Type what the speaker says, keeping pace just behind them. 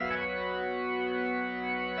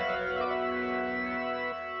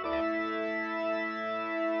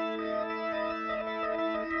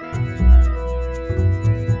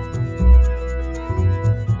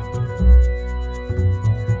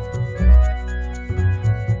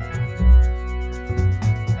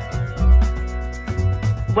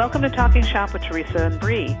Welcome to Talking Shop with Teresa and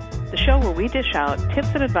Bree, the show where we dish out tips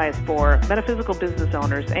and advice for metaphysical business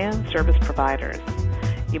owners and service providers.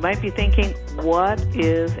 You might be thinking, what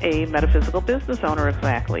is a metaphysical business owner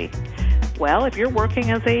exactly? Well, if you're working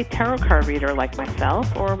as a tarot card reader like myself,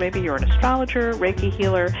 or maybe you're an astrologer, Reiki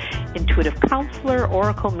healer, intuitive counselor,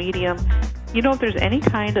 oracle medium, you know, if there's any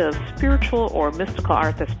kind of spiritual or mystical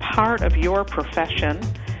art that's part of your profession,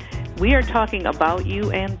 we are talking about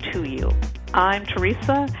you and to you. I'm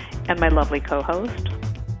Teresa, and my lovely co-host.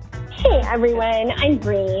 Hey, everyone. I'm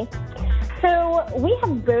Bree. So we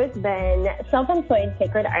have both been self-employed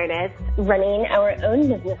sacred artists running our own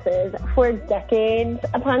businesses for decades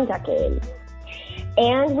upon decades.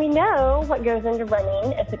 And we know what goes into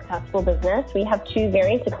running a successful business. We have two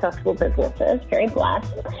very successful businesses, very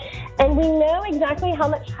blessed. And we know exactly how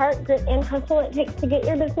much heart, grit, and hustle it takes to get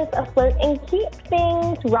your business afloat and keep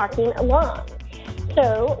things rocking along.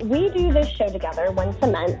 So we do this show together once a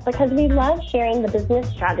month because we love sharing the business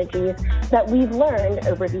strategies that we've learned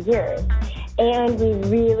over the years. And we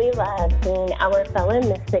really love seeing our fellow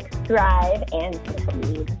mystics thrive and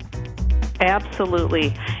succeed.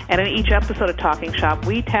 Absolutely. And in each episode of Talking Shop,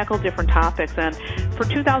 we tackle different topics. And for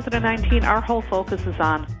 2019, our whole focus is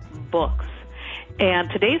on books. And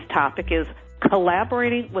today's topic is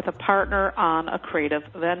collaborating with a partner on a creative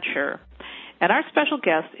venture. And our special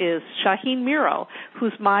guest is Shaheen Miro,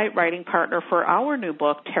 who's my writing partner for our new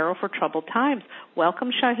book, Tarot for Troubled Times.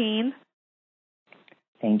 Welcome, Shaheen.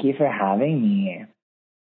 Thank you for having me.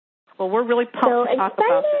 Well, we're really pumped to talk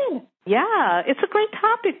about this. Yeah, it's a great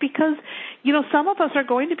topic because, you know, some of us are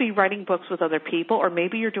going to be writing books with other people, or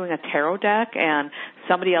maybe you're doing a tarot deck and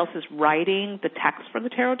somebody else is writing the text for the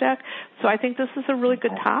tarot deck. So I think this is a really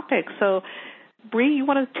good topic. So, Bree, you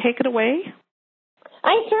want to take it away?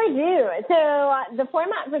 I sure do. So the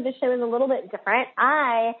format for the show is a little bit different.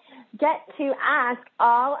 I get to ask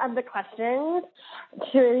all of the questions.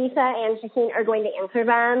 Teresa and Shaheen are going to answer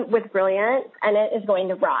them with brilliance, and it is going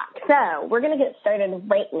to rock. So we're going to get started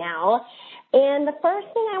right now. And the first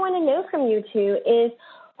thing I want to know from you two is,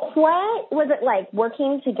 what was it like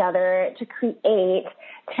working together to create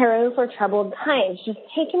Tarot for Troubled Times? Just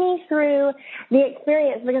take me through the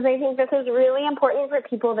experience, because I think this is really important for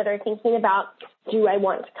people that are thinking about, do I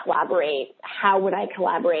want to collaborate? How would I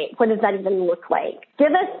collaborate? What does that even look like? Give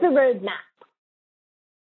us the roadmap.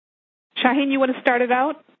 Shaheen, you want to start it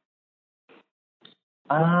out?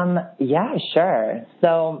 Yeah, sure.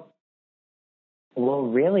 So, well,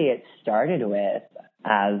 really it started with,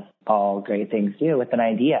 as all great things do, with an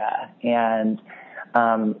idea. And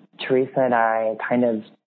Teresa and I kind of,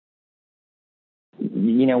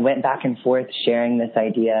 you know, went back and forth sharing this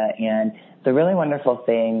idea. And the really wonderful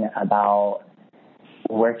thing about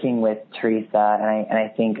working with Teresa, and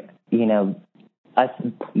I think, you know, us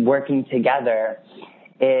working together,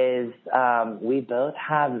 is we both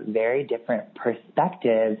have very different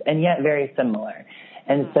perspectives and yet very similar.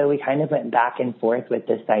 And so we kind of went back and forth with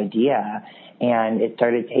this idea, and it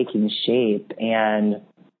started taking shape. And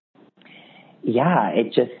yeah, it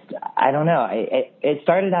just, I don't know. It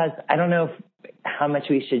started as, I don't know how much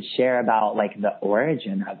we should share about like the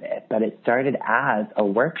origin of it, but it started as a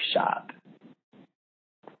workshop.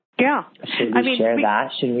 Yeah. Should we share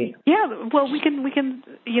that? Should we? Yeah, well, we can,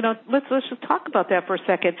 you know, let's just talk about that for a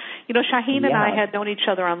second. You know, Shaheen and I had known each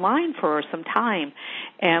other online for some time,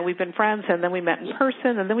 and we've been friends, and then we met in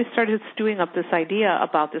person, and then we started stewing up this idea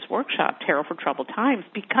about this workshop, Tarot for Troubled Times,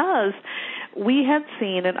 because we had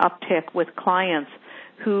seen an uptick with clients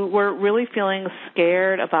who were really feeling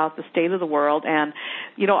scared about the state of the world. And,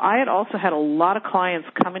 you know, I had also had a lot of clients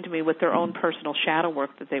coming to me with their own personal shadow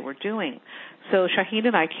work that they were doing. So Shaheen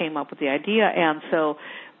and I came up with the idea, and so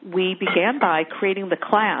we began by creating the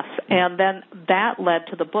class, and then that led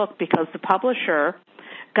to the book because the publisher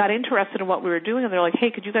got interested in what we were doing, and they're like,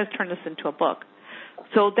 hey, could you guys turn this into a book?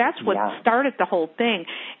 So that's what started the whole thing.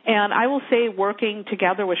 And I will say working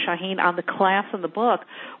together with Shaheen on the class and the book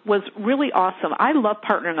was really awesome. I love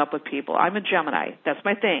partnering up with people. I'm a Gemini. That's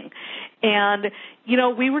my thing. And, you know,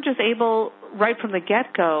 we were just able right from the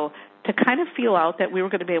get-go to kind of feel out that we were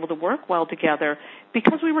going to be able to work well together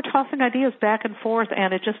because we were tossing ideas back and forth,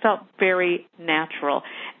 and it just felt very natural.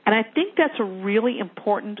 And I think that's a really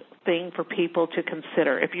important thing for people to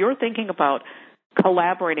consider. If you're thinking about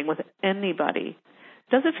collaborating with anybody,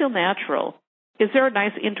 does it feel natural? Is there a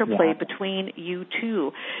nice interplay between you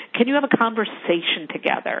two? Can you have a conversation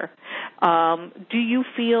together? Do you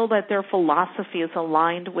feel that their philosophy is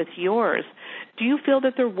aligned with yours? Do you feel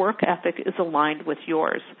that their work ethic is aligned with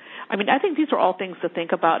yours? I mean, I think these are all things to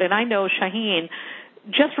think about. And I know, Shaheen,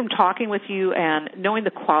 just from talking with you and knowing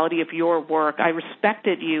the quality of your work, I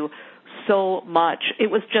respected you so much. It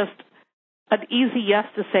was just an easy yes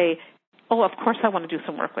to say, oh, of course I want to do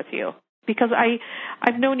some work with you. Because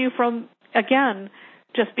I've known you from, again,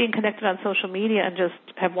 just being connected on social media and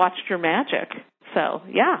just have watched your magic. So,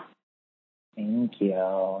 yeah. Thank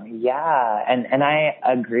you. Yeah, and I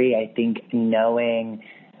agree. I think knowing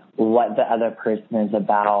what the other person is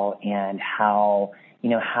about and how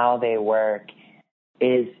they work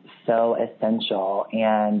is so essential.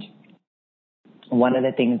 And one of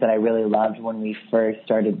the things that I really loved when we first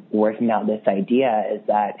started working out this idea is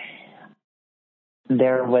that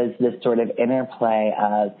there was this sort of interplay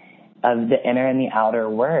of the inner and the outer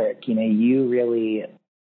work. You really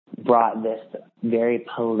brought this very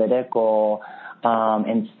political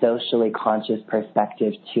and socially conscious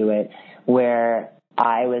perspective to it, where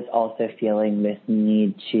I was also feeling this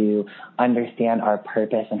need to understand our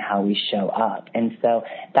purpose and how we show up. And so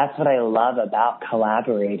that's what I love about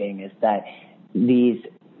collaborating, is that these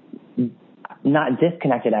not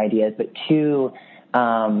disconnected ideas, but two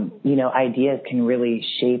ideas can really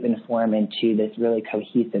shape and form into this really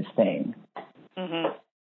cohesive thing. Mm-hmm.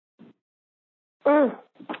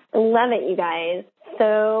 Love it, you guys.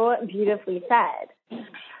 So beautifully said.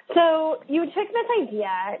 So you took this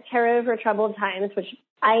idea, Tarot for Troubled Times, which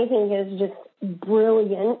I think is just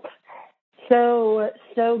brilliant, so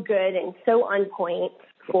good and so on point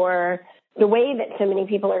for the way that so many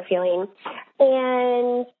people are feeling,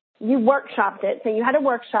 and you workshopped it. So you had a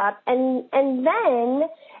workshop, and then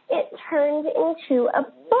it turned into a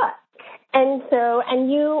book. And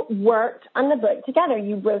you worked on the book together.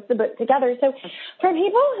 You wrote the book together. So for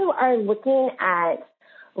people who are looking at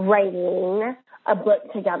writing a book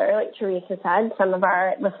together, like Teresa said, some of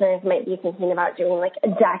our listeners might be thinking about doing like a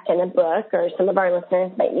deck and a book, or some of our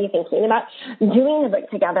listeners might be thinking about doing a book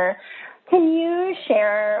together. Can you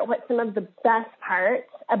share what some of the best parts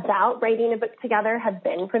about writing a book together have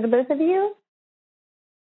been for the both of you?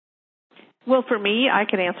 Well, for me, I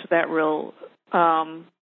can answer that real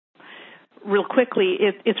quickly.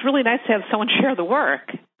 It's really nice to have someone share the work,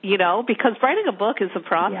 because writing a book is a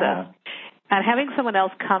process. Yeah. And having someone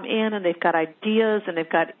else come in and they've got ideas and they've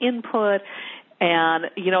got input and,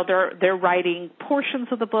 they're writing portions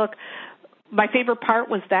of the book. My favorite part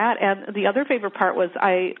was that. And the other favorite part was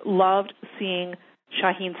I loved seeing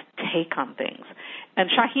Shaheen's take on things. And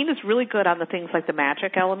Shaheen is really good on the things like the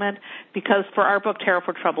magic element, because for our book, Tarot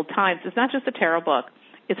for Troubled Times, it's not just a tarot book.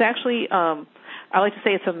 It's actually, I like to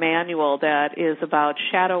say it's a manual that is about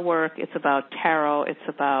shadow work. It's about tarot. It's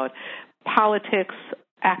about politics,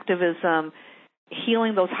 activism,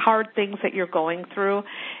 healing those hard things that you're going through.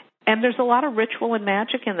 And there's a lot of ritual and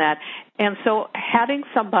magic in that. And so having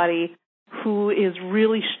somebody who is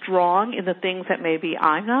really strong in the things that maybe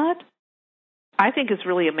I'm not, I think is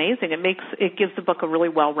really amazing. It gives the book a really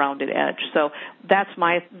well-rounded edge. So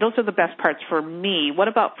those are the best parts for me. What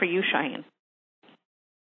about for you, Shaheen?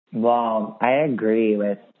 Well, I agree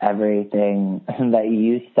with everything that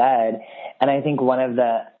you said. And I think one of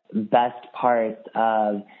the best parts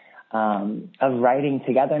of writing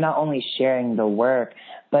together, not only sharing the work,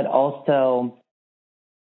 but also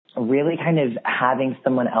really kind of having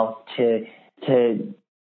someone else to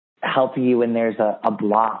help you when there's a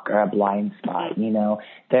block or a blind spot.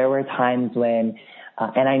 There were times when,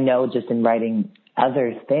 and I know just in writing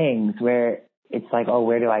other things where it's like, oh,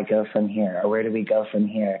 where do I go from here? Or where do we go from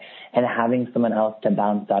here? And having someone else to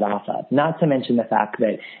bounce that off of. Not to mention the fact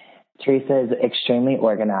that Teresa is extremely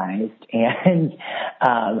organized, and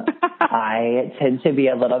I tend to be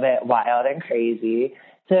a little bit wild and crazy.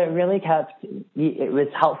 So it was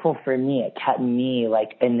helpful for me. It kept me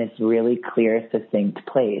like in this really clear, succinct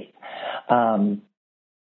place.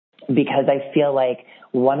 Because I feel like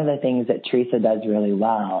one of the things that Teresa does really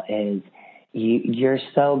well is you're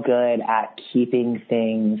so good at keeping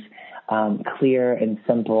things clear and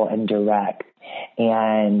simple and direct.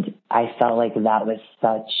 And I felt like that was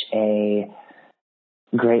such a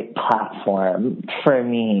great platform for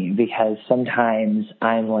me, because sometimes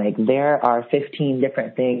I'm like, there are 15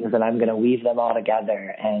 different things and I'm going to weave them all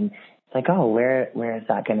together. And it's like, oh, where is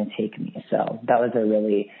that going to take me? So that was a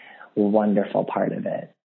really wonderful part of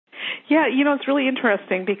it. Yeah, it's really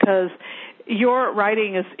interesting because your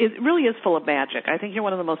writing really is full of magic. I think you're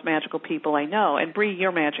one of the most magical people I know. And Bree,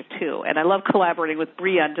 you're magic too. And I love collaborating with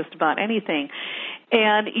Bree on just about anything.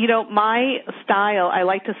 And, my style, I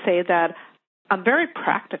like to say that I'm very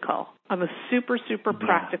practical. I'm a super, super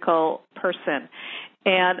practical person.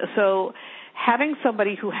 And so having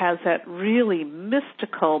somebody who has that really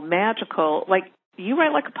mystical, magical, like you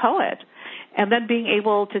write like a poet, and then being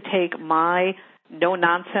able to take my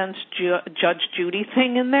no-nonsense Judge Judy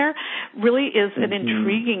thing in there really is an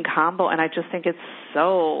intriguing combo, and I just think it's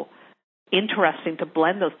so interesting to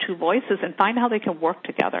blend those two voices and find how they can work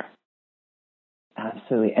together.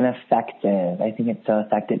 Absolutely. And effective. I think it's so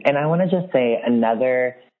effective. And I want to just say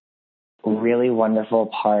another really wonderful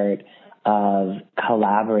part of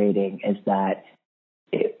collaborating is that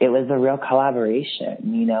it was a real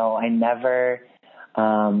collaboration. You know, I never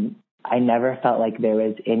felt like there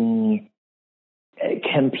was any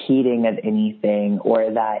competing of anything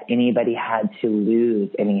or that anybody had to lose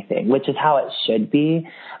anything, which is how it should be.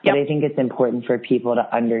 But I think it's important for people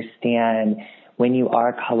to understand when you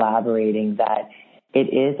are collaborating that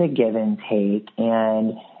it is a give and take.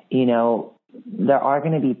 And, you know, there are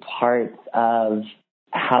going to be parts of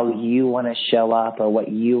how you want to show up or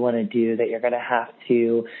what you want to do that you're going to have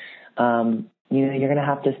to, you're going to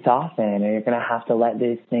have to soften, or you're going to have to let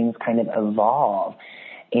those things kind of evolve.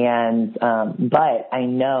 And, but I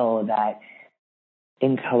know that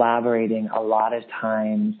in collaborating, a lot of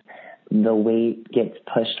times the weight gets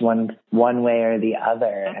pushed one way or the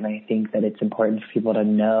other. And I think that it's important for people to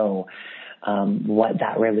know, what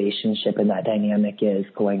that relationship and that dynamic is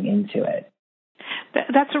going into it.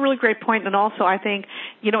 That's a really great point. And also I think,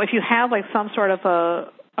 you know, if you have like some sort of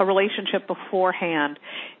a relationship beforehand,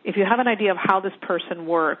 if you have an idea of how this person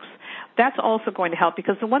works, that's also going to help,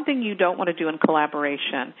 because the one thing you don't want to do in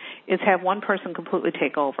collaboration is have one person completely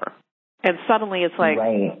take over. And suddenly it's like,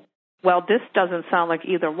 well, this doesn't sound like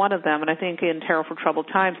either one of them. And I think in Tarot for Troubled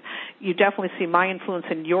Times, you definitely see my influence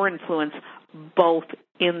and your influence both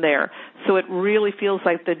in there. So it really feels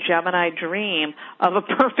like the Gemini dream of a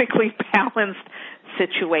perfectly balanced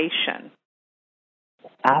situation.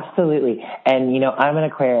 Absolutely. And, you know, I'm an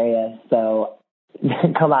Aquarius, so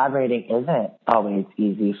collaborating isn't always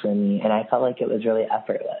easy for me. And I felt like it was really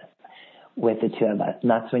effortless with the two of us.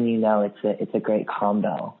 And that's when you know it's a great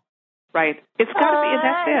combo. Right. It's got to be, and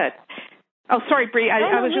that's it. Oh, sorry, Bree.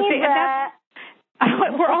 I was just saying, and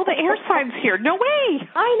that's, we're all the air signs here. No way.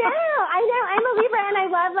 I know. I'm a Libra, and I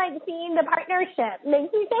love, like, seeing the partnership.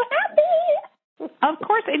 Makes me so happy. Of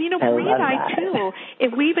course. And, you know, Bree and I, too,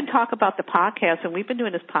 if we even talk about the podcast, and we've been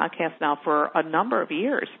doing this podcast now for a number of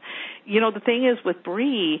years, you know, the thing is with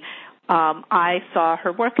Bree, I saw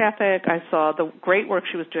her work ethic. I saw the great work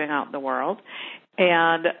she was doing out in the world.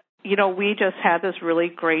 And, you know, we just had this really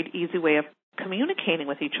great, easy way of communicating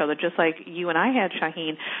with each other, just like you and I had,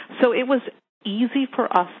 Shaheen. So it was easy for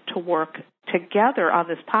us to work together on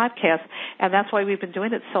this podcast, and that's why we've been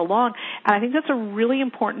doing it so long. And I think that's a really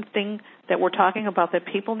important thing that we're talking about that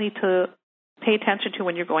people need to pay attention to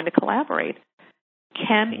when you're going to collaborate.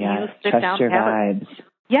 Can you sit down and have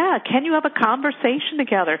can you have a conversation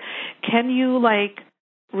together? Can you, like,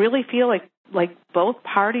 really feel like both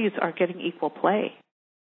parties are getting equal play?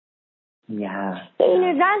 Yeah. You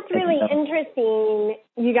know, that's really interesting,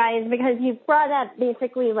 you guys, because you've brought up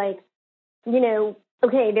basically, like, you know,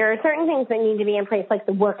 okay, there are certain things that need to be in place, like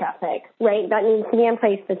the work ethic, right? That needs to be in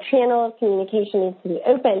place. The channel of communication needs to be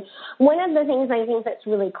open. One of the things I think that's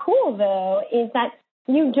really cool, though, is that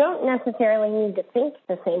you don't necessarily need to think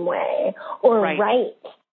the same way or write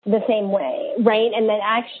the same way, right? And that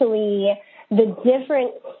actually the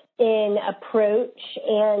difference in approach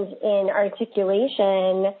and in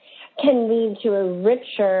articulation can lead to a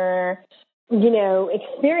richer, you know,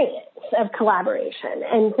 experience of collaboration.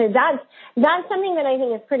 And so that's something that I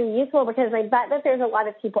think is pretty useful, because I bet that there's a lot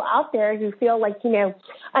of people out there who feel like, you know,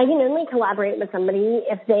 I can only collaborate with somebody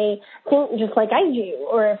if they think just like I do,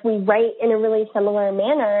 or if we write in a really similar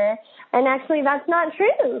manner. And actually that's not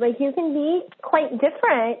true. Like, you can be quite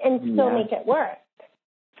different and still make it work.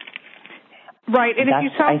 Right. And if you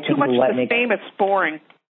sound too much the same, it's boring.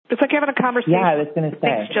 It's like having a conversation. Yeah, I was going to say.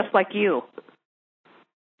 It's just like you.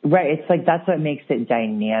 Right. It's like that's what makes it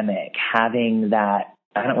dynamic, having that,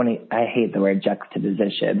 I hate the word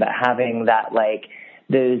juxtaposition, but having that, like,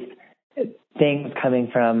 those things coming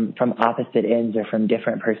from opposite ends or from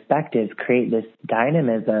different perspectives create this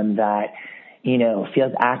dynamism that, you know,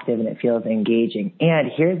 feels active and it feels engaging.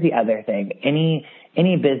 And here's the other thing. Any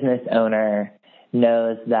business owner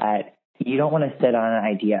knows that you don't want to sit on an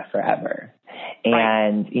idea forever.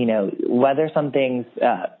 And, you know, whether something's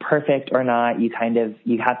perfect or not, you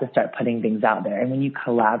have to start putting things out there. And when you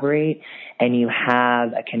collaborate and you have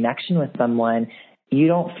a connection with someone, you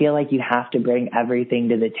don't feel like you have to bring everything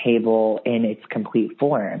to the table in its complete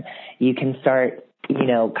form. You can start, you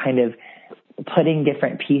know, kind of putting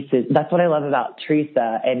different pieces. That's what I love about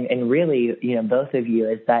Teresa and really, you know, both of you,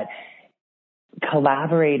 is that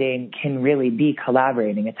collaborating can really be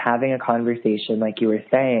collaborating. It's having a conversation, like you were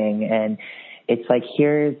saying, and it's like,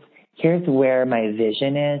 here's where my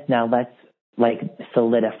vision is. Now let's, like,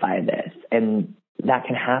 solidify this. And that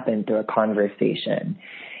can happen through a conversation.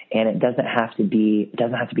 and it doesn't have to be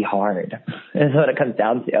hard. Is what it comes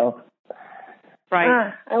down to.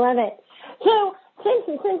 Right. I love it. So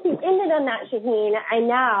since you ended on that, Shaheen, I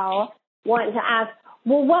now want to ask,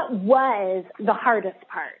 well, what was the hardest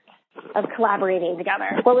part of collaborating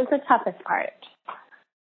together? What was the toughest part?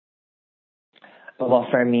 Well,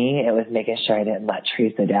 for me, it was making sure I didn't let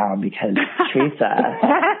Teresa down, because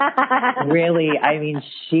Teresa really, I mean,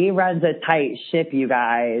 she runs a tight ship, you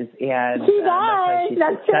guys, and she does.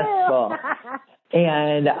 That's successful. True.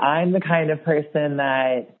 And I'm the kind of person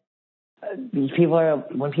that when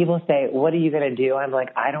people say, what are you going to do? I'm like,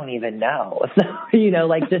 I don't even know. So,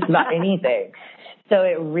 like just about anything. So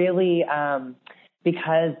it really,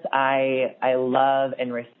 because I love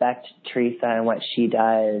and respect Teresa and what she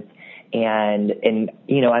does, and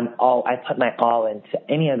I put my all into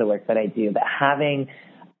any of the work that I do, but having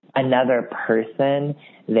another person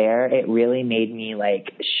there, it really made me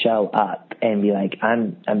like show up and be like,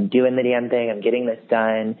 I'm doing the damn thing. I'm getting this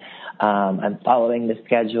done. I'm following the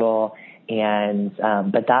schedule. And,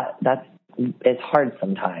 but it's hard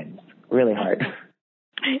sometimes, really hard.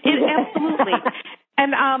 Absolutely.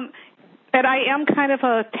 And I am kind of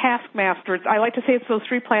a taskmaster. I like to say it's those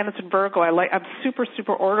 3 planets in Virgo. I'm super,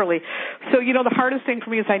 super orderly. So, the hardest thing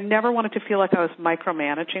for me is I never wanted to feel like I was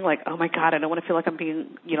micromanaging. Like, oh my God, I don't want to feel like I'm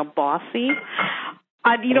being, bossy.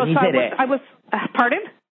 Pardon?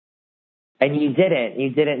 And you didn't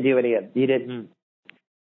do you didn't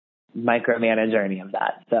micromanage or any of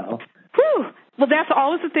that. So. Whew. Well, that's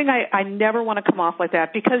always the thing. I never want to come off like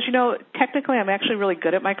that, because, technically I'm actually really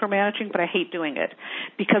good at micromanaging, but I hate doing it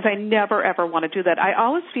because I never, ever want to do that. I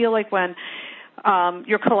always feel like when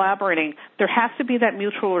you're collaborating, there has to be that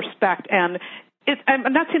mutual respect. And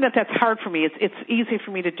I'm not saying that that's hard for me. It's easy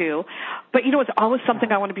for me to do. But, it's always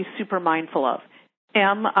something I want to be super mindful of.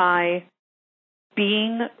 Am I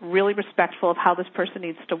being really respectful of how this person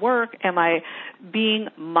needs to work? Am I being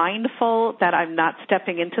mindful that I'm not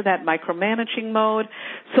stepping into that micromanaging mode?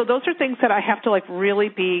 So those are things that I have to really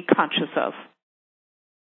be conscious of.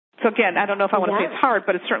 So again, I don't know if I want to say it's hard,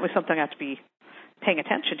 but it's certainly something I have to be paying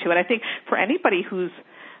attention to. And I think for anybody who's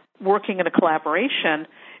working in a collaboration,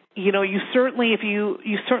 you certainly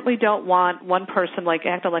don't want one person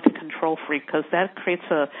acting like a control freak, because that creates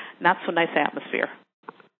a not so nice atmosphere.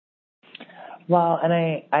 Well, and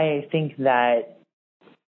I think that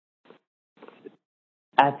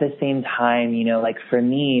at the same time, for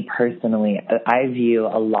me personally, I view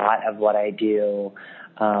a lot of what I do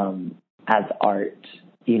as art.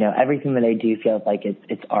 Everything that I do feels like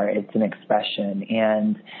it's art. It's an expression,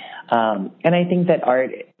 and I think that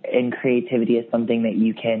art and creativity is something that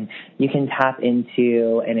you can tap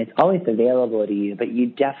into, and it's always available to you. But you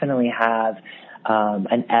definitely have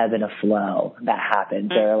an ebb and a flow that happens.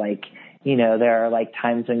 There are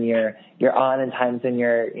times when you're on and times when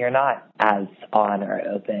you're not as on or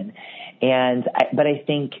open. But I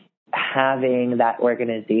think having that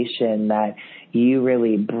organization that you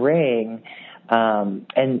really bring,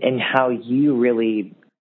 and how you really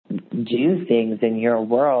do things in your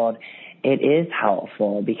world, it is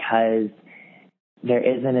helpful, because there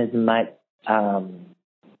isn't as much,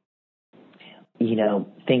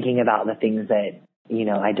 thinking about the things that,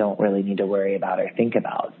 I don't really need to worry about or think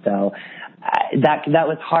about. So that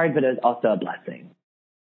was hard, but it was also a blessing.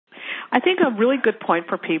 I think a really good point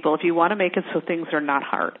for people, if you want to make it so things are not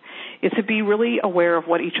hard, is to be really aware of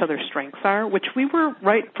what each other's strengths are, which we were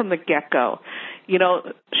right from the get-go.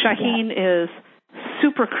 Shaheen is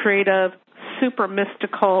super creative, super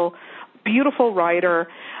mystical, beautiful writer.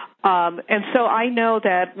 And so I know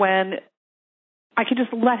that when I can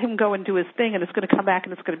just let him go and do his thing, and it's going to come back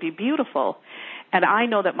and it's going to be beautiful. And I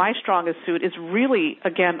know that my strongest suit is really,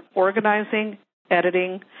 again, organizing,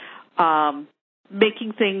 editing,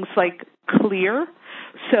 making things clear.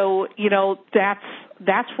 So,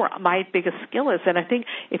 that's where my biggest skill is. And I think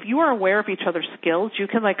if you are aware of each other's skills, you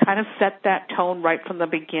can kind of set that tone right from the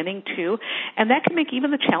beginning too. And that can make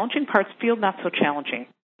even the challenging parts feel not so challenging.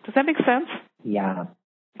 Does that make sense? Yeah,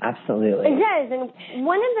 absolutely. It does. And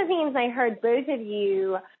one of the things I heard both of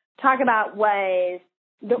you talk about was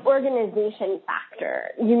the organization factor.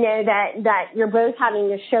 That you're both having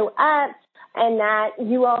to show up, and that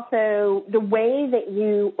you also, the way that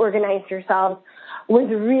you organized yourselves was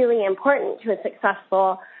really important to a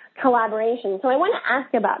successful collaboration. So I want to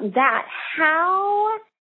ask about that. How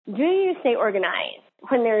do you stay organized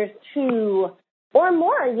when there's two or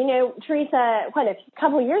more? Teresa, a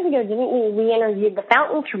couple of years ago, didn't we interviewed the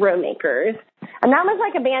Fountain Tarot makers? And that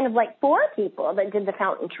was a band of 4 people that did the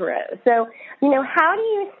Fountain Tarot. So, how do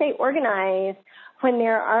you stay organized when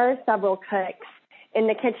there are several cooks in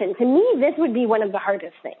the kitchen? To me, this would be one of the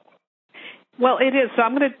hardest things. Well, it is. So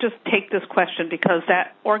I'm going to just take this question because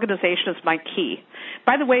that organization is my key.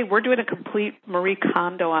 By the way, we're doing a complete Marie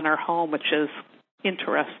Kondo on our home, which is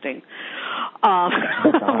interesting. We're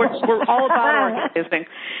all about organizing.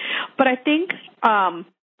 But I think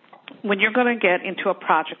when you're going to get into a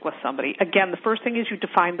project with somebody, again, the first thing is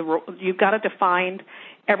you've got to define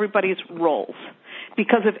everybody's roles.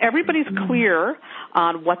 Because if everybody's clear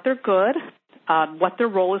on what they're good, on what their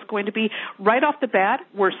role is going to be, right off the bat,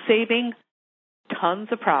 we're saving tons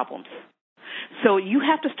of problems. So you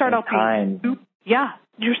have to start out being,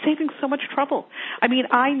 you're saving so much trouble. I mean,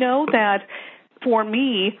 I know that for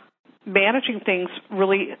me, managing things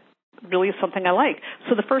really is something I like.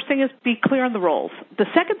 So the first thing is be clear on the roles. The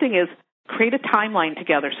second thing is create a timeline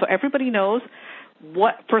together so everybody knows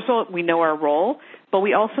first of all, we know our role, but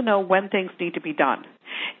we also know when things need to be done.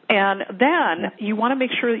 And then you want to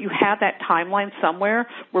make sure that you have that timeline somewhere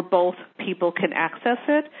where both people can access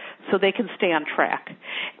it so they can stay on track.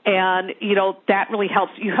 And, that really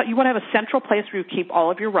helps. You want to have a central place where you keep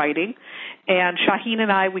all of your writing. And Shaheen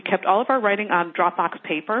and I, we kept all of our writing on Dropbox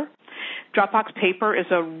Paper. Dropbox Paper is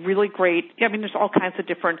a really great, there's all kinds of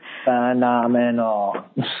different. Phenomenal.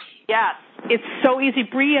 Yes. It's so easy.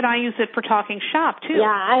 Bree and I use it for Talking Shop, too. Yeah,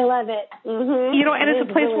 I love it. Mm-hmm. And it's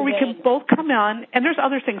a place where we can both come on, and there's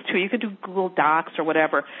other things, too. You could do Google Docs or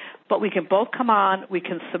whatever, but we can both come on, we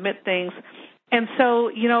can submit things. And so,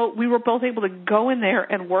 we were both able to go in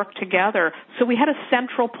there and work together. So we had a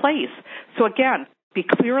central place. So, again, be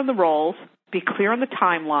clear on the roles, be clear on the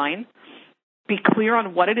timeline, be clear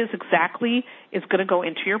on what it is exactly is going to go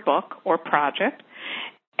into your book or project,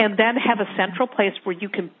 and then have a central place where you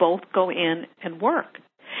can both go in and work.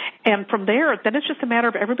 And from there, then it's just a matter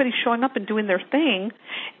of everybody showing up and doing their thing.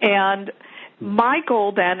 And my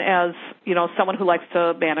goal then as, someone who likes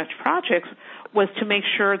to manage projects was to make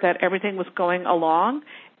sure that everything was going along.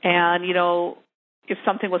 And, if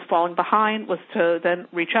something was falling behind, was to then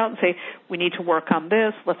reach out and say, we need to work on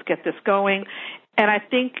this, let's get this going. And I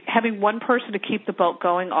think having one person to keep the boat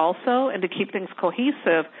going also and to keep things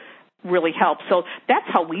cohesive really helps. So that's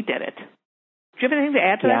how we did it. Do you have anything to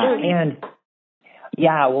add to that?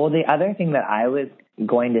 Well, the other thing that I was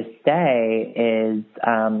going to say is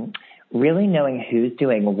really knowing who's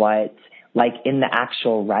doing what, like in the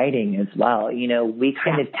actual writing as well. We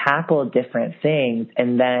kind of tackle different things,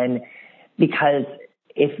 and then because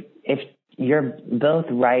if you're both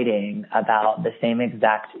writing about the same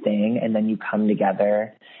exact thing and then you come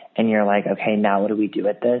together and you're like, okay, now what do we do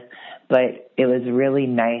with this? But it was really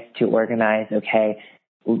nice to organize, okay,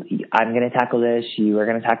 I'm going to tackle this, you are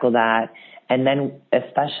going to tackle that. And then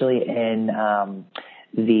especially in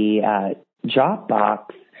the Dropbox,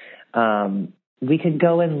 we could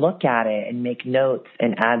go and look at it and make notes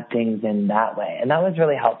and add things in that way. And that was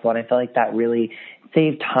really helpful. And I feel like that really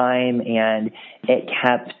saved time, and it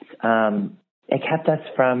kept us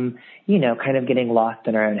from, kind of getting lost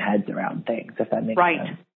in our own heads around things, if that makes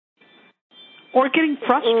sense. Or getting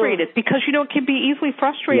frustrated because, it can be easily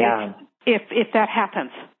frustrated if that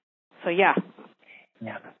happens. So, Yeah,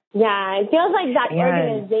 it feels like that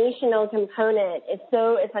organizational component is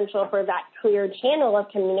so essential for that clear channel of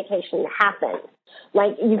communication to happen.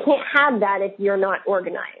 Like, you can't have that if you're not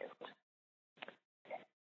organized.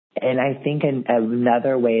 And I think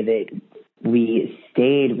another way that we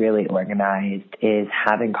stayed really organized is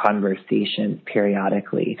having conversations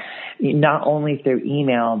periodically, not only through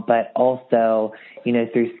email, but also,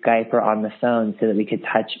 through Skype or on the phone so that we could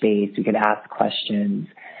touch base, we could ask questions,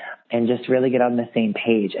 and just really get on the same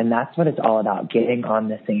page. And that's what it's all about, getting on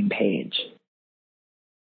the same page.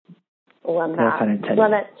 Love that.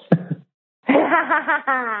 Love it.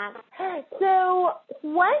 So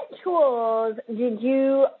what tools did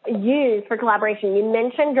you use for collaboration? You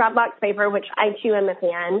mentioned Dropbox Paper, which I too am a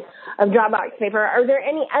fan of Dropbox Paper. Are there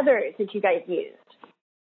any others that you guys used?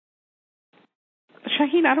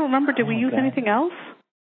 Shaheen, I don't remember. Did we use anything else?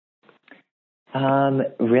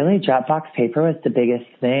 Really, Dropbox Paper was the biggest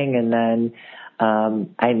thing. And then,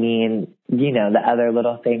 the other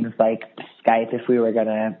little things like Skype if we were going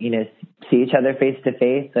to, see each other face to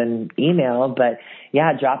face, and email. But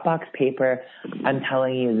Dropbox Paper, I'm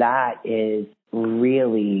telling you, that is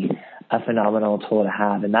really a phenomenal tool to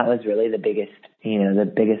have. And that was really the biggest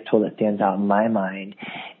tool that stands out in my mind.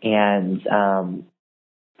 And,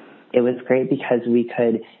 it was great because we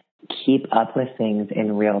could keep up with things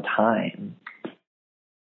in real time.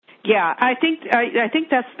 Yeah, I think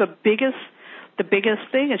that's the biggest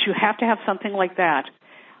thing is you have to have something like that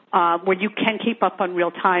where you can keep up on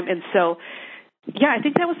real time. And so, I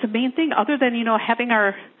think that was the main thing. Other than having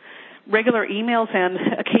our regular emails and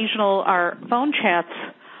occasional our phone chats,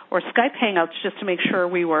 or Skype Hangouts just to make sure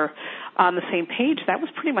we were on the same page. That was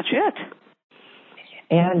pretty much it.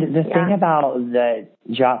 And the thing about the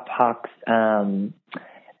Dropbox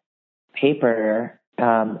paper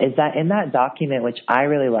is that in that document, which I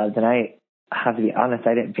really loved, and I have to be honest,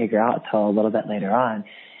 I didn't figure out till a little bit later on,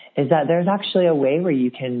 is that there's actually a way where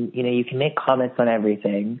you can make comments on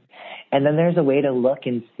everything. And then there's a way to look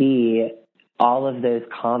and see all of those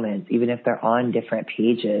comments, even if they're on different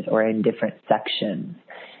pages or in different sections,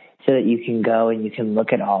 so that you can go and you can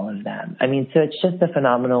look at all of them. I mean, so it's just a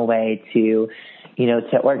phenomenal way to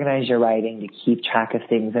organize your writing, to keep track of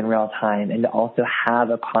things in real time, and to also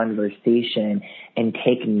have a conversation and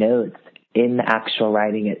take notes in the actual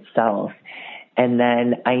writing itself. And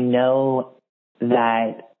then I know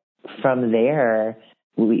that from there,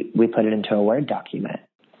 we put it into a Word document.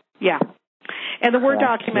 Yeah. And the Word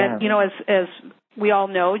document, as we all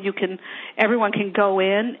know, everyone can go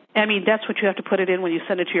in. I mean, that's what you have to put it in when you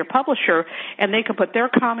send it to your publisher, and they can put their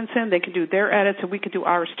comments in, they can do their edits, and we can do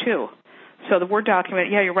ours too. So the Word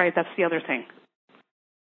document, yeah, you're right, that's the other thing.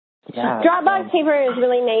 Yeah, Dropbox Paper is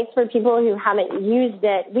really nice for people who haven't used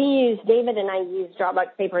it. David and I used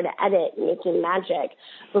Dropbox Paper to edit Making Magic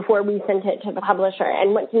before we sent it to the publisher.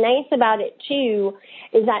 And what's nice about it, too,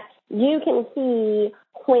 is that you can see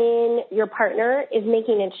when your partner is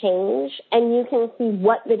making a change, and you can see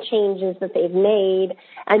what the changes that they've made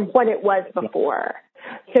and what it was before.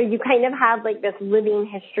 So you kind of have like this living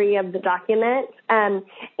history of the document. And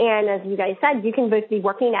as you guys said, you can both be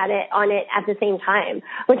working on it at the same time,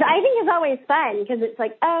 which I think is always fun, because it's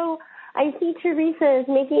like, oh, I see Teresa's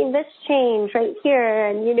making this change right here,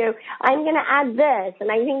 and, I'm going to add this.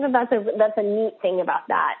 And I think that's a neat thing about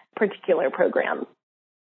that particular program.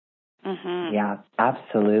 Mm-hmm. Yeah,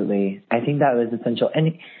 absolutely. I think that was essential.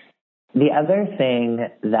 And the other thing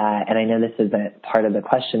that, and I know this isn't part of the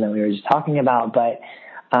question that we were just talking about, but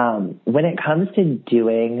when it comes to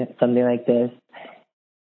doing something like this,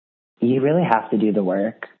 you really have to do the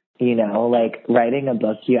work. Like writing a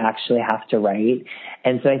book, you actually have to write.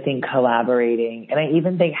 And so I think collaborating, and I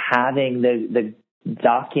even think having the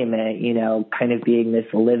document, kind of being this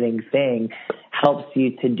living thing, helps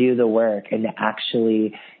you to do the work and to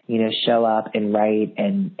actually, show up and write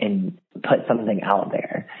and put something out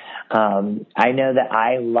there. I know that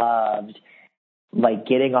I loved like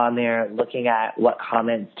getting on there, looking at what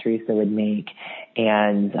comments Teresa would make.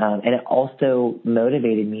 And it also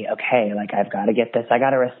motivated me, okay, like I've got to get this, I got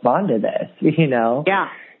to respond to this, Yeah.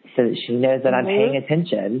 So that she knows that I'm paying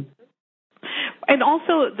attention. And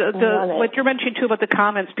also what you're mentioning too about the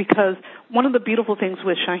comments, because one of the beautiful things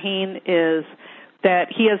with Shaheen is that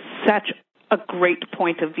he has such a great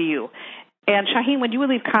point of view. And Shaheen, when you would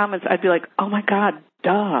leave comments, I'd be like, oh my God,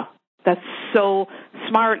 duh. That's so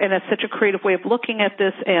smart, and that's such a creative way of looking at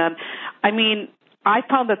this. And I mean, I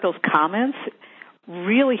found that those comments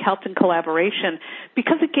really helped in collaboration,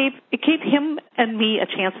 because it gave him and me a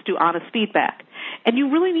chance to do honest feedback. And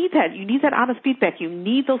you really need that. You need that honest feedback. You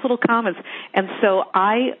need those little comments. And so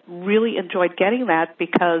I really enjoyed getting that,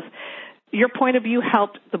 because your point of view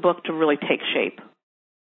helped the book to really take shape.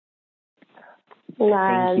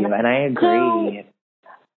 Thank you, and I agree.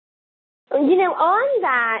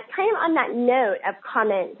 On that note of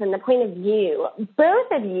comments and the point of view,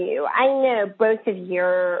 both of you, I know both of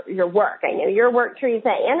your work. I know your work, Teresa,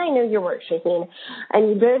 and I know your work, Shaheen. And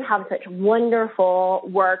you both have such wonderful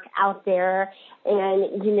work out there.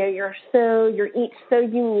 And, you're each so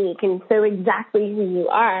unique and so exactly who you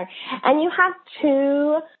are. And you have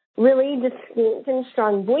two really distinct and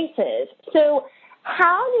strong voices. So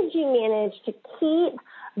how did you manage to keep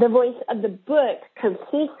the voice of the book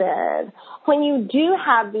cohesive when you do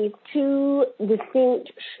have these two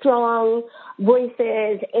distinct, strong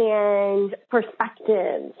voices and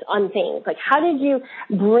perspectives on things? Like, how did you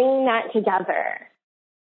bring that together?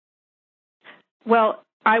 Well,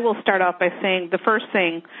 I will start off by saying the first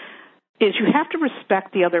thing is you have to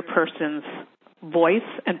respect the other person's voice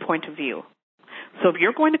and point of view. So if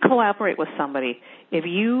you're going to collaborate with somebody, if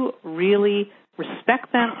you really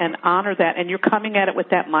respect them and honor that, and you're coming at it with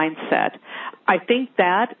that mindset, I think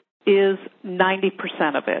that is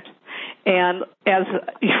 90% of it. And as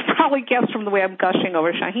you probably guessed from the way I'm gushing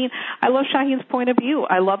over Shaheen, I love Shaheen's point of view.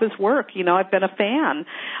 I love his work. I've been a fan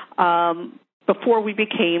before we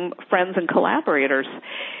became friends and collaborators.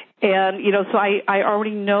 And, so I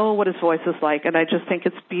already know what his voice is like, and I just think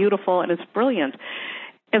it's beautiful and it's brilliant.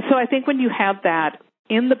 And so I think when you have that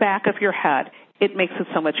in the back of your head, it makes it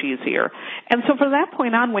so much easier. And so from that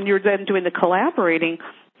point on, when you're then doing the collaborating,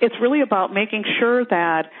 it's really about making sure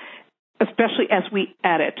that, especially as we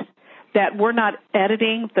edit, that we're not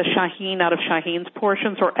editing the Shaheen out of Shaheen's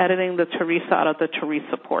portions or editing the Teresa out of the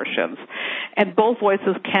Teresa portions. And both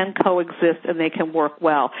voices can coexist and they can work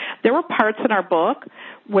well. There are parts of the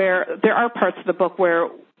book where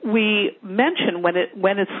we mention when a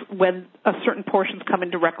certain portion's coming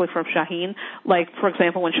directly from Shaheen, like, for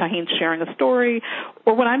example, when Shaheen's sharing a story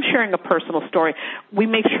or when I'm sharing a personal story, we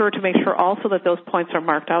make sure also that those points are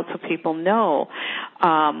marked out so people know.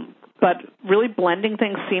 But really blending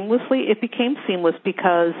things seamlessly, it became seamless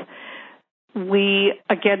because we,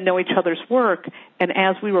 again, know each other's work, and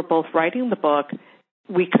as we were both writing the book,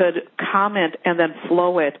 we could comment and then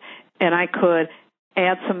flow it, and I could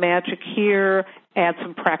add some magic here, add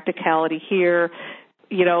some practicality here,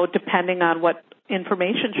 depending on what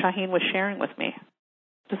information Shaheen was sharing with me.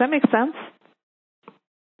 Does that make sense?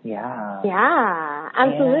 Yeah. Yeah,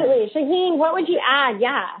 absolutely. Shaheen, what would you add?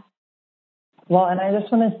 Yeah. Well, and I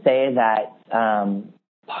just want to say that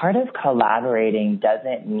part of collaborating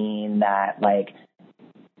doesn't mean that,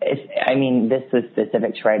 this was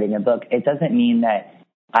specific to writing a book. It doesn't mean that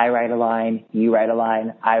I write a line, you write a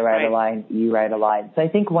line, I write a line, you write a line. So I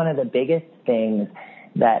think one of the biggest things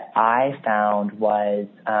that I found was,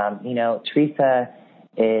 Teresa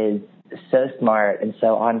is so smart and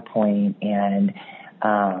so on point, and,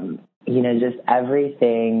 just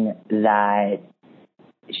everything that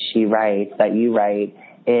she writes, that you write,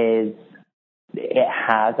 it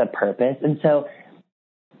has a purpose. And so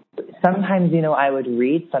sometimes, I would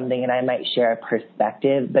read something and I might share a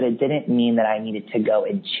perspective, but it didn't mean that I needed to go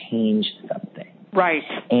and change something. Right.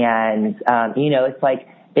 And,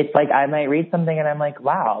 it's like I might read something and I'm like,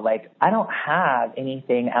 wow, I don't have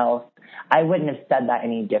anything else. I wouldn't have said that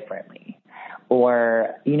any differently.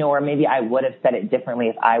 Or, or maybe I would have said it differently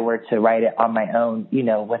if I were to write it on my own,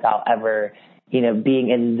 without ever, being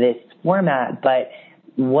in this format. But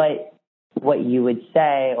what you would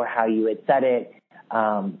say or how you had said it,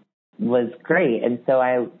 was great. And so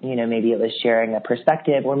maybe it was sharing a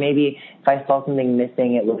perspective, or maybe if I saw something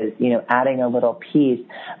missing, it was, adding a little piece.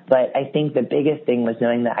 But I think the biggest thing was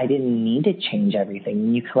knowing that I didn't need to change everything.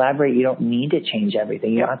 When you collaborate, you don't need to change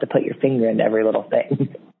everything. You don't have to put your finger into every little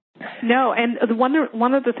thing. No, and one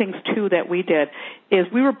of the things, too, that we did is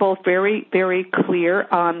we were both very, very clear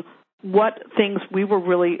on what things we were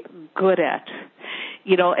really good at.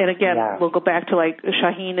 And again, We'll go back to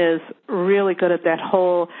Shaheen is really good at that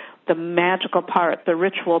the magical part, the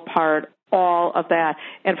ritual part, all of that.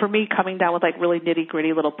 And for me, coming down with really nitty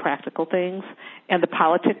gritty little practical things and the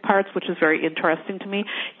politic parts, which is very interesting to me.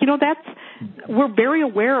 We're very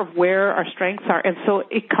aware of where our strengths are. And so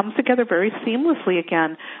it comes together very seamlessly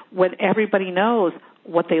again when everybody knows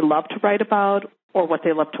what they love to write about or what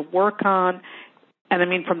they love to work on.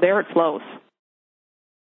 And from there it flows.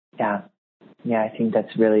 Yeah. Yeah, I think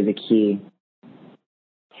that's really the key.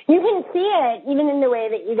 You can see it even in the way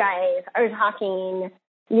that you guys are talking,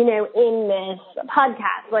 in this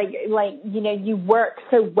podcast. You work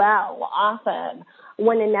so well off of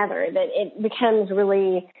one another that it becomes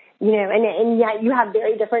really, and yet you have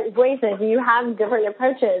very different voices. You have different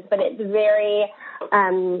approaches, but it's very,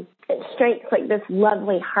 it strikes this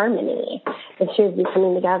lovely harmony that should be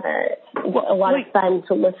coming together. It's a lot of fun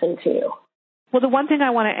to listen to. Well, the one thing I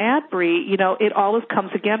want to add, Bree, it always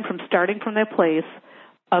comes again from starting from that place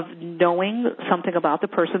of knowing something about the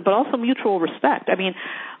person, but also mutual respect.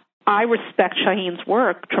 I respect Shaheen's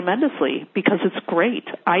work tremendously because it's great.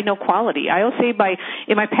 I know quality. I always say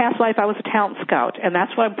in my past life I was a talent scout, and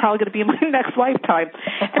that's what I'm probably going to be in my next lifetime.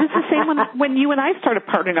 And it's the same when you and I started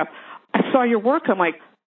partnering up. I saw your work. I'm like,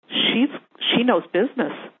 she knows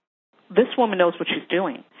business. This woman knows what she's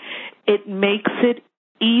doing. It makes it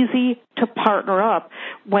easy to partner up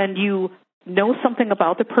when you know something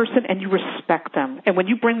about the person and you respect them. And when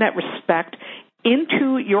you bring that respect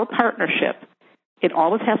into your partnership, it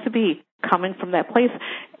always has to be coming from that place.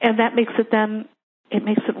 And that makes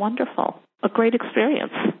it wonderful, a great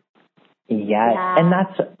experience. Yes. Yeah.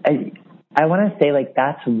 And I want to say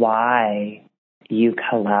that's why you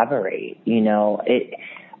collaborate.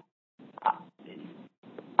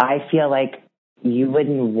 I feel like you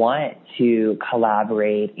wouldn't want to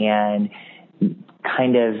collaborate and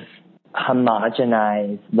kind of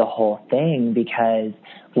homogenize the whole thing because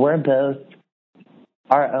we're both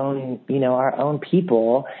our own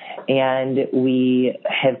people, and we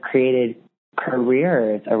have created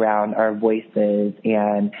careers around our voices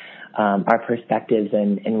and our perspectives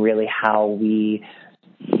and really how we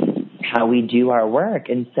do our work.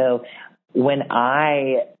 And so when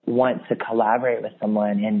I want to collaborate with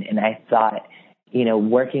someone and I thought,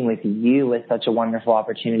 working with you was such a wonderful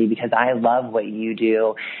opportunity because I love what you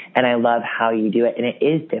do and I love how you do it. And it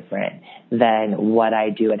is different than what I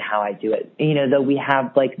do and how I do it, though we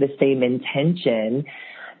have like the same intention.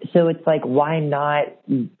 So it's like, why not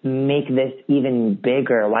make this even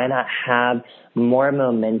bigger? Why not have more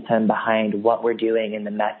momentum behind what we're doing and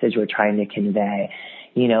the message we're trying to convey,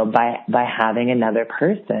 by having another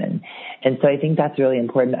person? And so I think that's really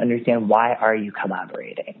important to understand. Why are you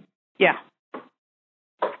collaborating? Yeah.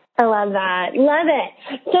 I love that. Love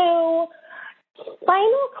it. So,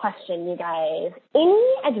 final question, you guys. Any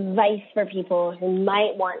advice for people who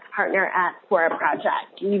might want to partner up for a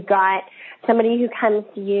project? You've got somebody who comes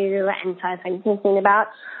to you and says, I'm thinking about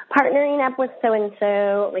partnering up with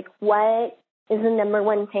so-and-so. Like, what is the number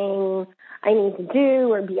one thing I need to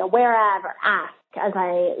do or be aware of or ask as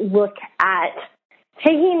I look at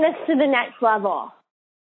taking this to the next level?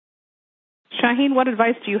 Shaheen, what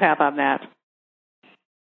advice do you have on that?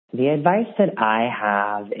 The advice that I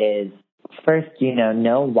have is, first,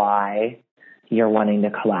 know why you're wanting to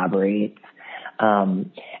collaborate.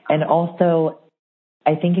 And also,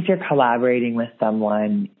 I think if you're collaborating with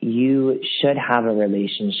someone, you should have a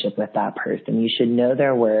relationship with that person. You should know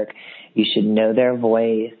their work. You should know their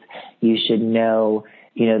voice. You should know,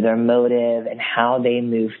 their motive and how they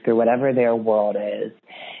move through whatever their world is.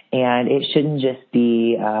 And it shouldn't just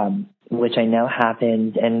be, which I know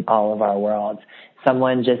happens in all of our worlds,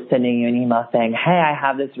 someone just sending you an email saying, hey, I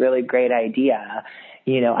have this really great idea.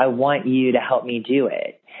 I want you to help me do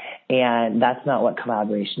it. And that's not what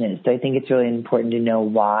collaboration is. So I think it's really important to know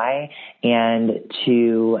why and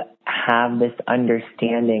to have this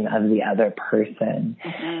understanding of the other person.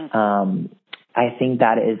 Mm-hmm. I think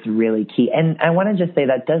that is really key. And I want to just say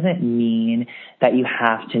that doesn't mean that you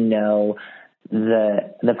have to know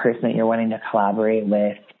the person that you're wanting to collaborate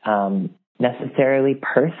with necessarily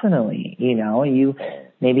personally. You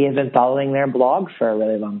maybe have been following their blog for a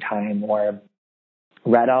really long time or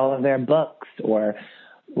read all of their books or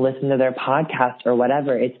listen to their podcast or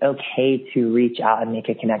whatever. It's okay to reach out and make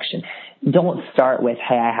a connection. Don't start with,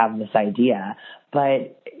 hey, I have this idea,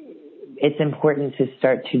 but it's important to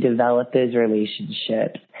start to develop those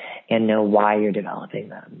relationships and know why you're developing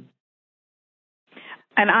them.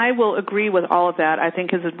 And I will agree with all of that. I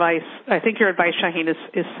think your advice, Shaheen,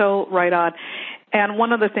 is so right on. And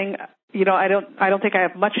one other thing, I don't think I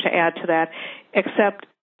have much to add to that, except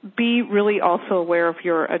be really also aware of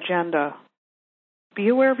your agenda. Be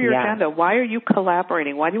aware of your agenda. Why are you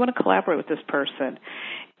collaborating? Why do you want to collaborate with this person?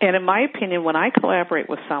 And in my opinion, when I collaborate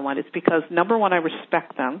with someone, it's because, number one, I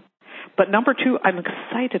respect them. But number two, I'm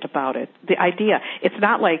excited about it, the idea. It's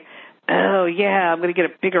not like, oh, yeah, I'm going to get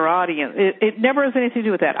a bigger audience. It never has anything to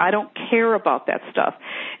do with that. I don't care about that stuff.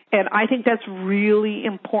 And I think that's really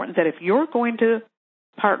important, that if you're going to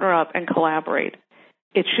partner up and collaborate,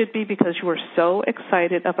 it should be because you are so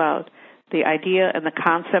excited about the idea and the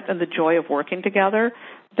concept and the joy of working together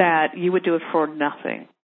that you would do it for nothing.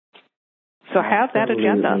 So have that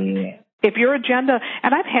agenda. If your agenda,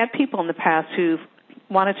 and I've had people in the past who've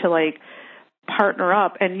wanted to partner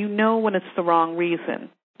up, and when it's the wrong reason.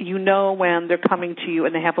 When they're coming to you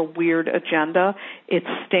and they have a weird agenda, it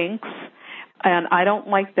stinks. And I don't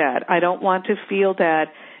like that. I don't want to feel that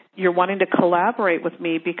you're wanting to collaborate with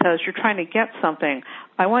me because you're trying to get something.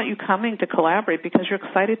 I want you coming to collaborate because you're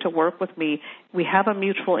excited to work with me. We have a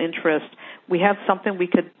mutual interest. We have something we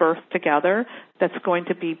could birth together that's going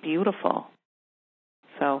to be beautiful.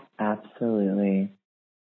 So, absolutely.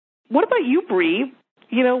 What about you, Bree?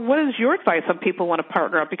 What is your advice on people who want to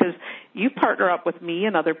partner up? Because you partner up with me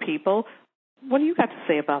and other people. What do you got to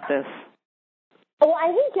say about this? Well, I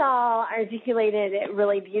think y'all articulated it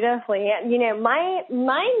really beautifully. My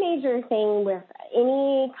major thing with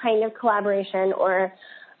any kind of collaboration or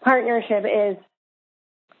partnership is,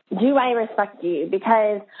 do I respect you?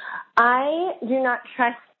 Because I do not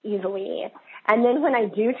trust easily. And then when I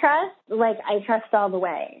do trust, I trust all the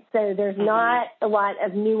way. So there's not a lot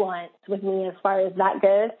of nuance with me as far as that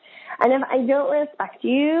goes. And if I don't respect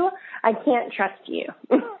you, I can't trust you.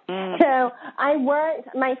 So I worked,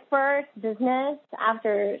 my first business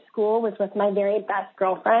after school was with my very best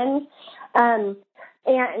girlfriend. And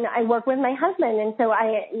I work with my husband. And so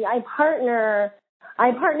I partner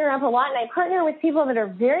up a lot, and I partner with people that are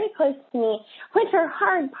very close to me, which are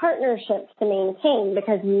hard partnerships to maintain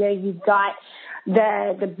because, you've got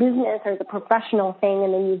the business or the professional thing,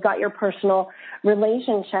 and then you've got your personal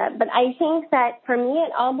relationship. But I think that for me,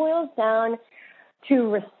 it all boils down to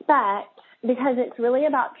respect because it's really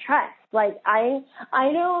about trust. I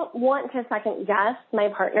don't want to second guess my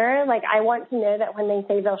partner. I want to know that when they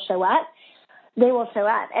say they'll show up, they will show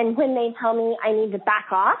up. And when they tell me I need to back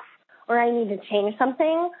off or I need to change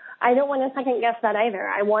something, I don't want to second guess that either.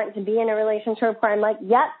 I want to be in a relationship where I'm like,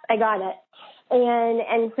 yep, I got it.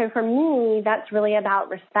 And so for me, that's really about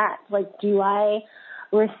respect. Like, do I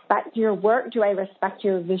respect your work? Do I respect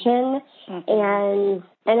your vision? And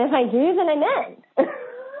if I do, then I'm in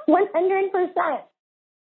 100%.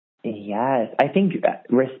 Yes. I think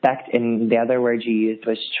respect, and the other word you used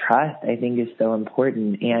was trust, I think is so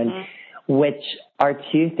important. And which are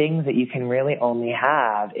two things that you can really only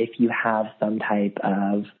have if you have some type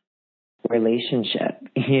of relationship,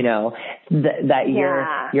 that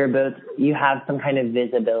you're both, you have some kind of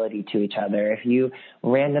visibility to each other. If you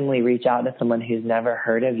randomly reach out to someone who's never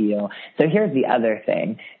heard of you. So here's the other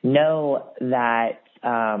thing. Know that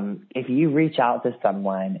if you reach out to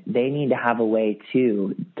someone, they need to have a way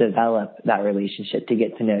to develop that relationship, to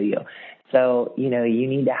get to know you. So, you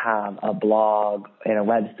need to have a blog and a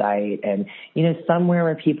website and, somewhere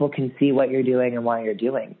where people can see what you're doing and why you're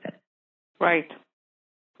doing it. Right.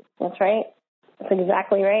 That's right. That's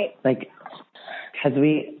exactly right. Like, because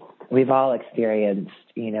we've all experienced,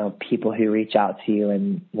 people who reach out to you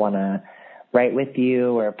and want to write with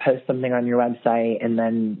you or post something on your website, and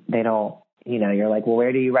then they don't, you're like, well,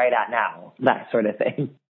 where do you write at now? That sort of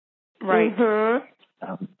thing. Right.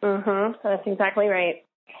 That's exactly right.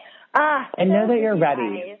 And know that you're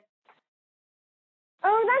ready.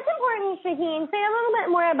 Oh, that's important, Shaheen. Say a little bit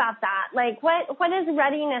more about that. Like, what does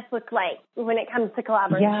readiness look like when it comes to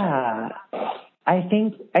collaboration? Yeah, I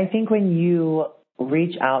think when you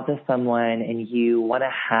reach out to someone and you want to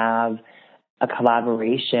have a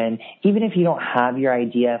collaboration, even if you don't have your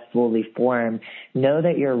idea fully formed, know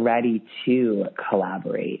that you're ready to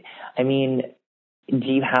collaborate. I mean, do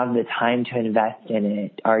you have the time to invest in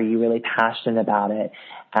it? Are you really passionate about it?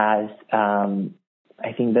 As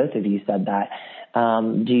I think both of you said that.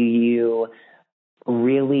 Do you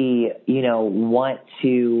really, want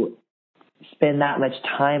to spend that much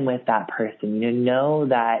time with that person? Know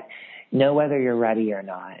whether you're ready or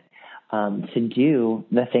not to do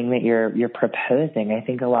the thing that you're proposing. I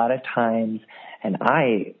think a lot of times, and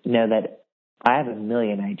I know that I have a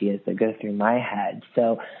million ideas that go through my head.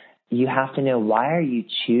 So you have to know, why are you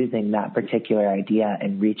choosing that particular idea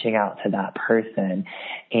and reaching out to that person?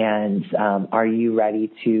 And are you ready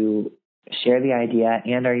to share the idea,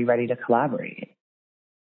 and are you ready to collaborate?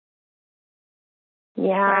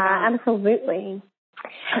 Yeah, absolutely.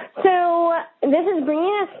 So this is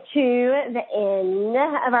bringing us to the end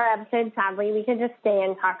of our episode. Sadly, we could just stay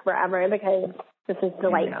and talk forever because this is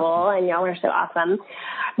delightful and y'all are so awesome.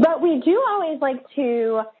 But we do always like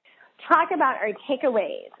to talk about our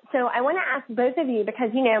takeaways. So I want to ask both of you,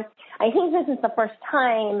 because, I think this is the first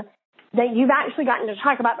time that you've actually gotten to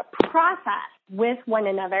talk about the process with one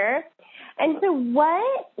another. And so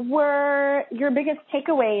what were your biggest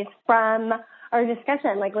takeaways from our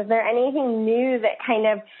discussion? Like, was there anything new that kind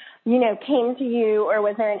of, came to you, or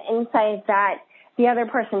was there an insight that the other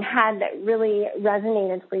person had that really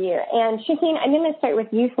resonated for you? And Shaheen, I'm going to start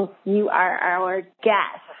with you since you are our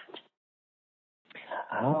guest.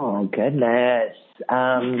 Oh, goodness.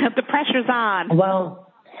 The pressure's on. Well,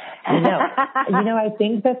 I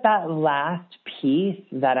think that last piece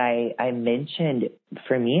that I mentioned,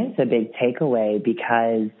 for me, is a big takeaway,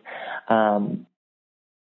 because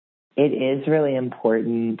it is really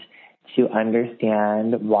important to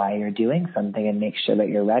understand why you're doing something and make sure that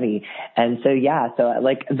you're ready. And so,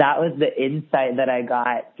 that was the insight that I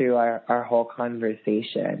got through our whole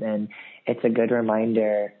conversation. And it's a good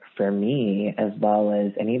reminder for me as well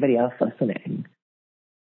as anybody else listening.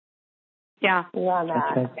 Yeah. Love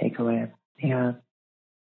that. That's my takeaway. Yeah.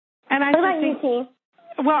 And what about you, T?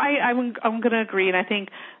 Well, I'm going to agree. And I think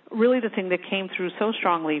really the thing that came through so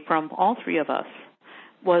strongly from all three of us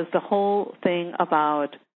was the whole thing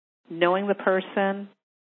about knowing the person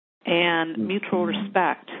and mutual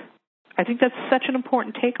respect. I think that's such an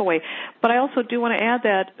important takeaway. But I also do want to add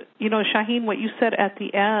that, Shaheen, what you said at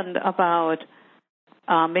the end about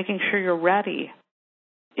making sure you're ready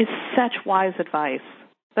is such wise advice.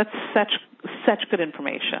 That's such good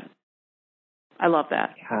information. I love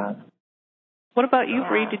that. Yeah. What about you,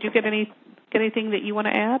 Bree? Did you get anything that you want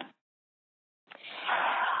to add?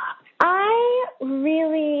 I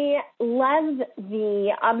really loved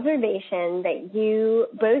the observation that you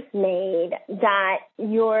both made, that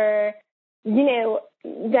you're,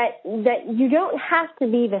 that you don't have to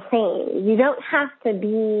be the same. You don't have to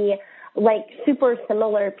be like super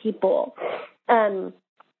similar people.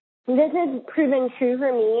 This has proven true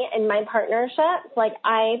for me in my partnerships. Like,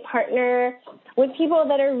 I partner with people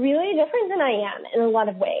that are really different than I am in a lot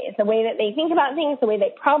of ways. The way that they think about things, the way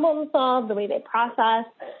they problem solve, the way they process.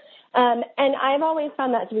 And I've always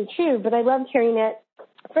found that to be true, but I loved hearing it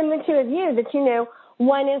from the two of you that, you know,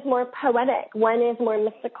 one is more poetic, one is more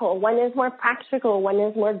mystical, one is more practical, one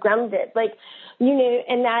is more grounded. Like, you know,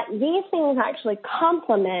 and that these things actually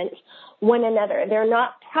complement one another. They're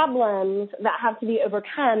not problems that have to be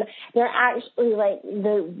overcome. They're actually like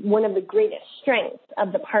one of the greatest strengths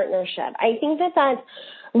of the partnership. I think that that's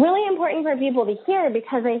really important for people to hear,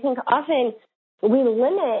 because I think often we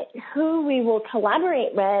limit who we will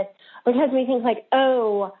collaborate with because we think like,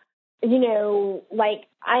 oh, you know,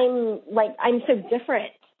 I'm so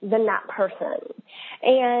different than that person.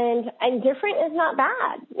 And different is not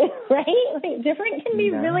bad, right? Like, different can be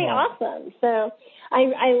really awesome. So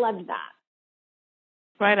I love that.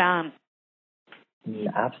 Right on.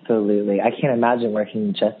 Absolutely. I can't imagine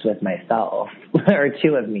working just with myself or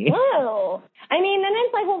two of me. Whoa. I mean, then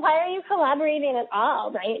it's like, well, why are you collaborating at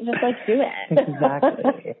all, right? Just like do it.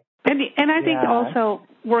 Exactly. And I think also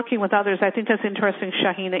working with others, I think that's interesting,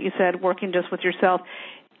 Shaheen, that you said working just with yourself.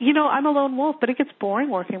 You know, I'm a lone wolf, but it gets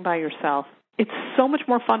boring working by yourself. It's so much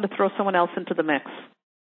more fun to throw someone else into the mix.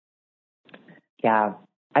 Yeah,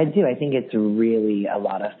 I do. I think it's really a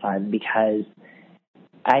lot of fun because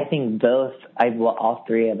I think all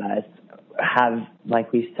three of us have,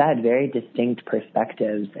 like we said, very distinct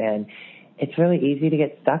perspectives, and it's really easy to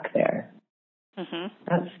get stuck there. Mm-hmm.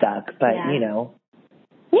 Not stuck, but, you know.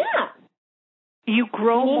 Yeah. You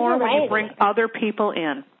grow more when you bring other people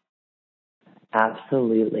in.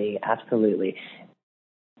 Absolutely. Absolutely.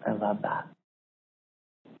 I love that.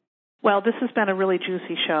 Well, this has been a really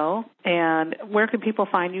juicy show. And where can people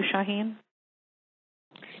find you, Shaheen?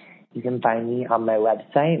 You can find me on my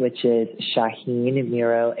website, which is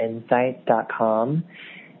ShaheenMiroInsights.com.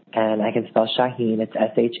 And I can spell Shaheen. It's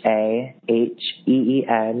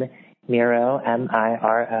SHAHEEN, Miro,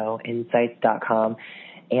 MIRO, Insights.com.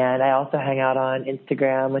 And I also hang out on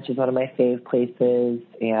Instagram, which is one of my fave places,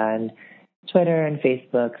 and Twitter and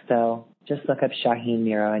Facebook. So just look up Shaheen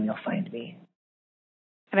Miro and you'll find me.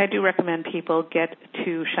 And I do recommend people get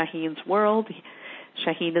to Shaheen's world.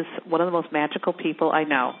 Shaheen is one of the most magical people I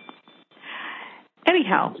know.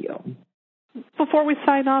 Anyhow, thank you. Before we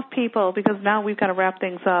sign off, people, because now we've got to wrap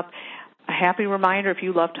things up, a happy reminder, if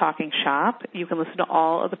you love Talking Shop, you can listen to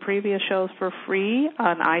all of the previous shows for free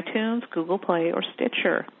on iTunes, Google Play, or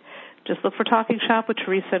Stitcher. Just look for Talking Shop with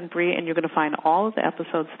Teresa and Bree, and you're going to find all of the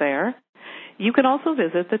episodes there. You can also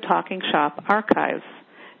visit the Talking Shop archives.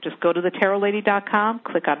 Just go to thetarotlady.com,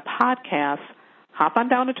 click on podcasts, hop on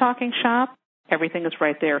down to Talking Shop. Everything is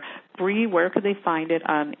right there. Bree, where could they find it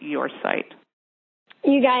on your site?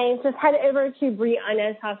 You guys, just head over to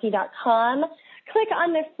BrieAnnaSaucy.com. Click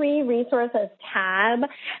on the free resources tab.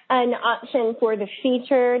 An option for the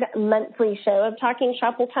featured monthly show of Talking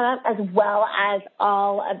Shop will come up, as well as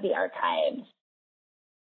all of the archives.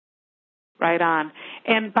 Right on.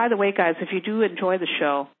 And by the way, guys, if you do enjoy the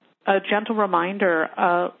show, a gentle reminder,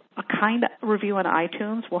 a kind review on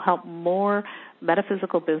iTunes will help more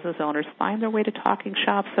metaphysical business owners find their way to Talking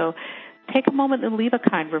Shop. So take a moment and leave a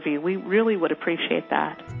kind review. We really would appreciate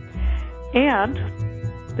that. And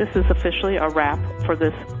this is officially a wrap for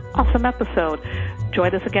this awesome episode.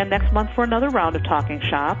 Join us again next month for another round of Talking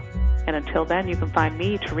Shop. And until then, you can find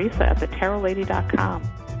me, Teresa, at thetarotlady.com.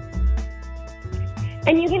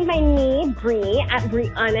 And you can find me, Bree, at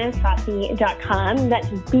BrieAnnaSaucy.com. That's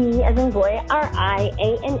B as in boy,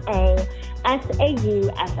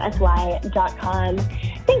 RIANASAUSSY.com.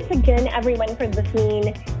 Thanks again, everyone, for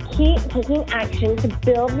listening. Keep taking action to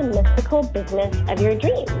build the mystical business of your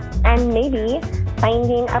dreams, and maybe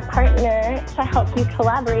finding a partner to help you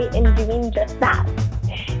collaborate in doing just that.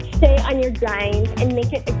 Stay on your grind and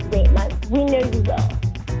make it a great month. We know you will.